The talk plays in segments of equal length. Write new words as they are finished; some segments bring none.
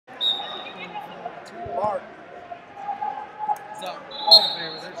Mark. So, okay.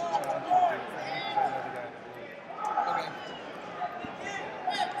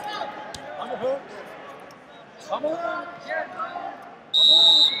 On the hook. Come on. Yeah. Come on. It's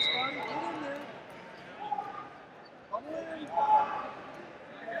fine. Get in there. Come on.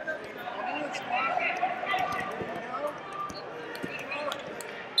 It's fine.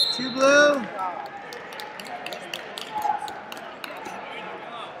 Two blue.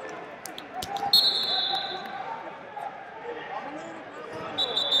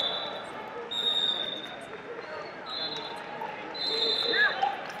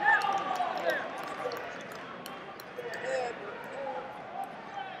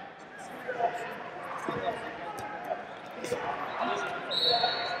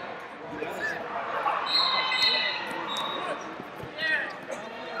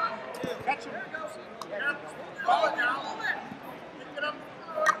 Catch him.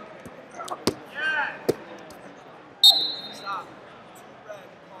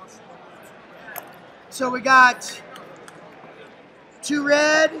 So we got 2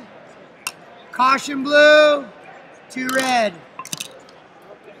 red, caution blue, 2 red.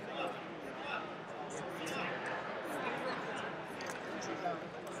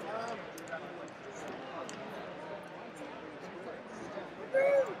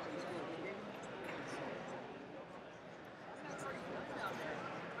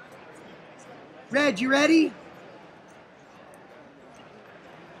 Red, you ready?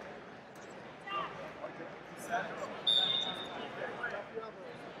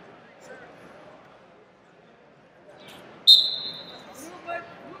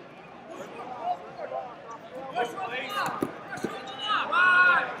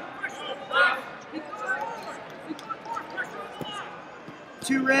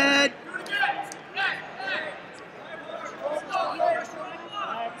 Two red.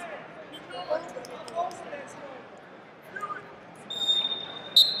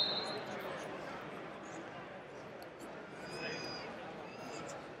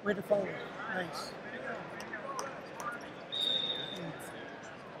 Way to follow. Nice.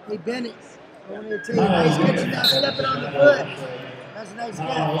 Hey, Bennett, I wanted to tell you, nice catch now, stepping on the foot. That's a nice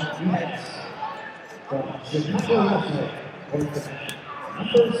catch.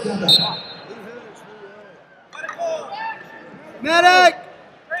 Medic!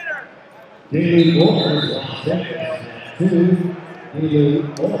 Beale Boars on second. 2, Beale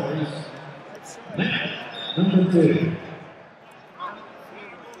Boars. Matt, number 2.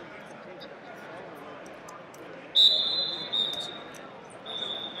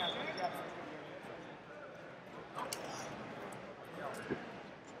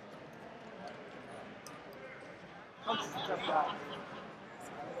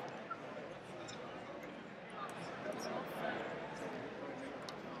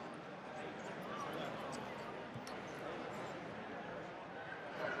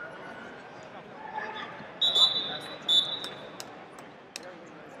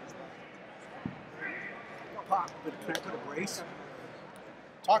 Can I put a brace?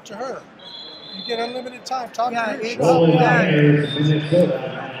 Talk to her. You get unlimited time. Talk to her. Rolling Airs,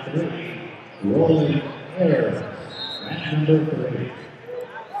 Minnesota, 3. Rolling Airs, match number 3.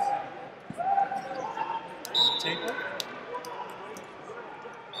 Tape it.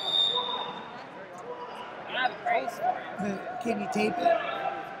 Can you tape it?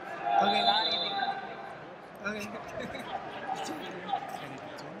 Okay. Okay.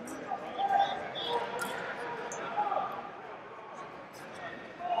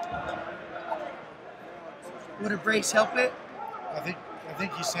 Would a brace help it? I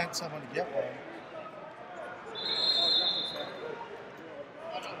think he sent someone to get one.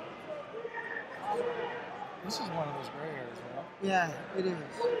 This is one of those gray hairs, right? Yeah, it is.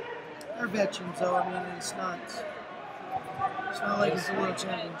 They're veterans, though. I mean, it's not like it's a world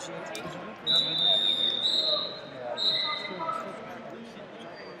championship.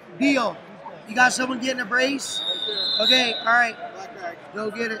 Beale, you got someone getting a brace? Okay, all right. Go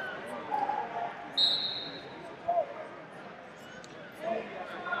get it.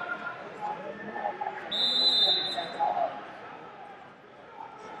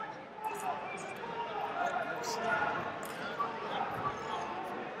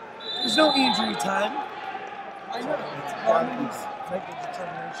 There's no injury time. I know. Make a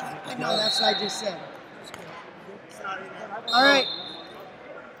determination. I know, that's what I just said. All right.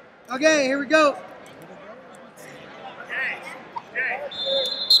 Okay, here we go.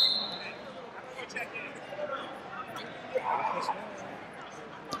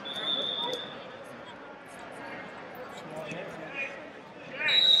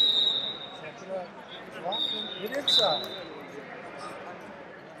 Get inside.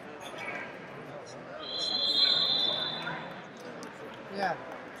 Yeah.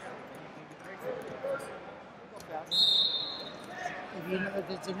 If you know if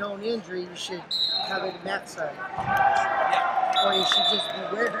it's a known injury, you should have it in that side. Yeah. Or you should just be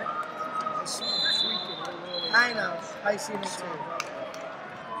wearing it. I see him tweaking it really. I know. I seen it too.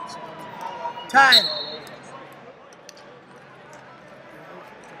 Time.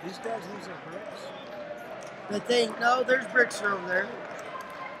 These guys lose their bricks. The thing, no, there's bricks over there.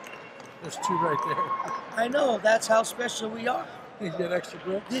 There's two right there. I know. That's how special we are. You get extra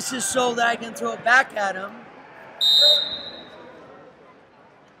bricks. This is so that I can throw it back at him.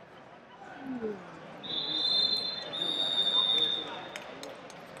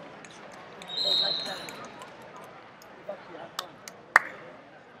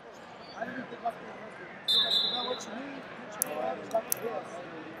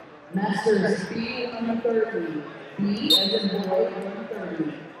 Masters B 130. B as in boy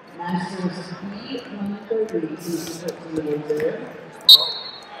 130. Masters B 130. Please put the name there.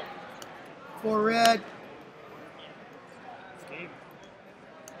 For red.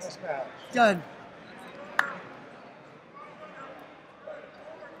 Nice match. Done.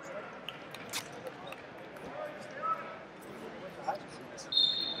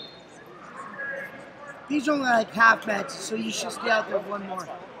 These are only like half matches, so you should stay out there one more.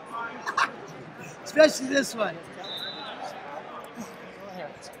 Especially this one.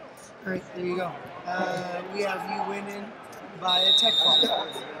 All right, there you go. We have you winning by a tech ball.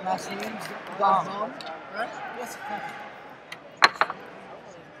 Last name, Baum. Right? Yes.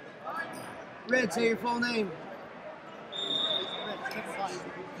 Red, say your full name.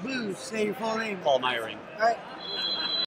 Blue, say your full name. Paul Myring. All right.